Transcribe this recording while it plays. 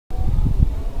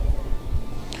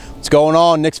going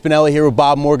on? Nick Spinelli here with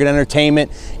Bob Morgan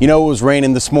Entertainment. You know, it was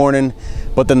raining this morning,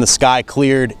 but then the sky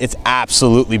cleared. It's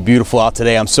absolutely beautiful out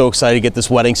today. I'm so excited to get this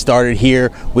wedding started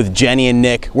here with Jenny and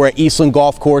Nick. We're at Eastlyn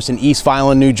Golf Course in East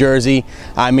Vineland, New Jersey.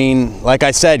 I mean, like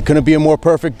I said, couldn't be a more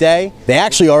perfect day. They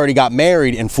actually already got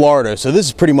married in Florida, so this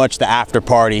is pretty much the after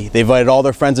party. They invited all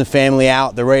their friends and family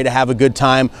out. They're ready to have a good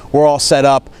time. We're all set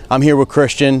up. I'm here with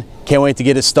Christian. Can't wait to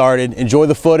get it started. Enjoy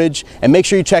the footage, and make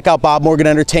sure you check out Bob Morgan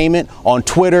Entertainment on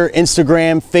Twitter,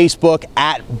 Instagram, Facebook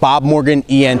at Bob Morgan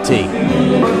ENT.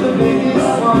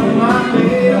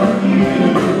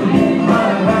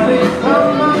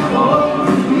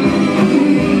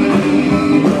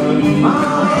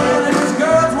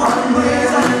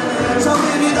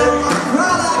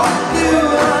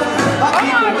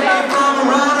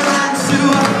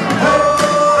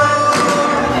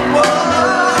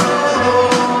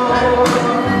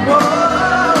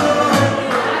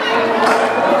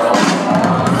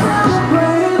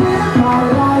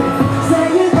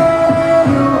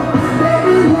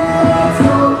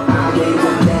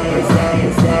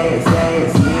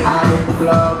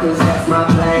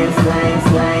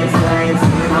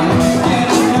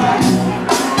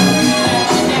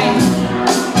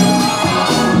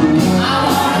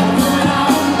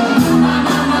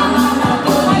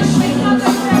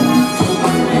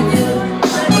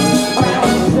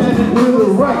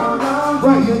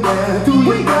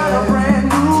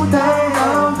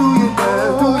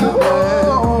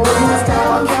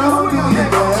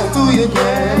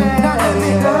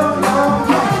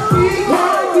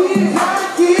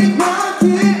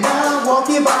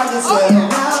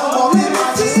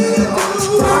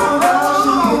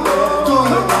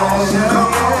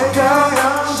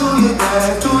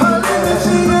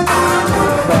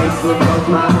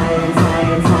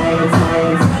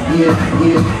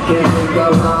 You can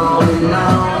go on and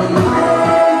on and on.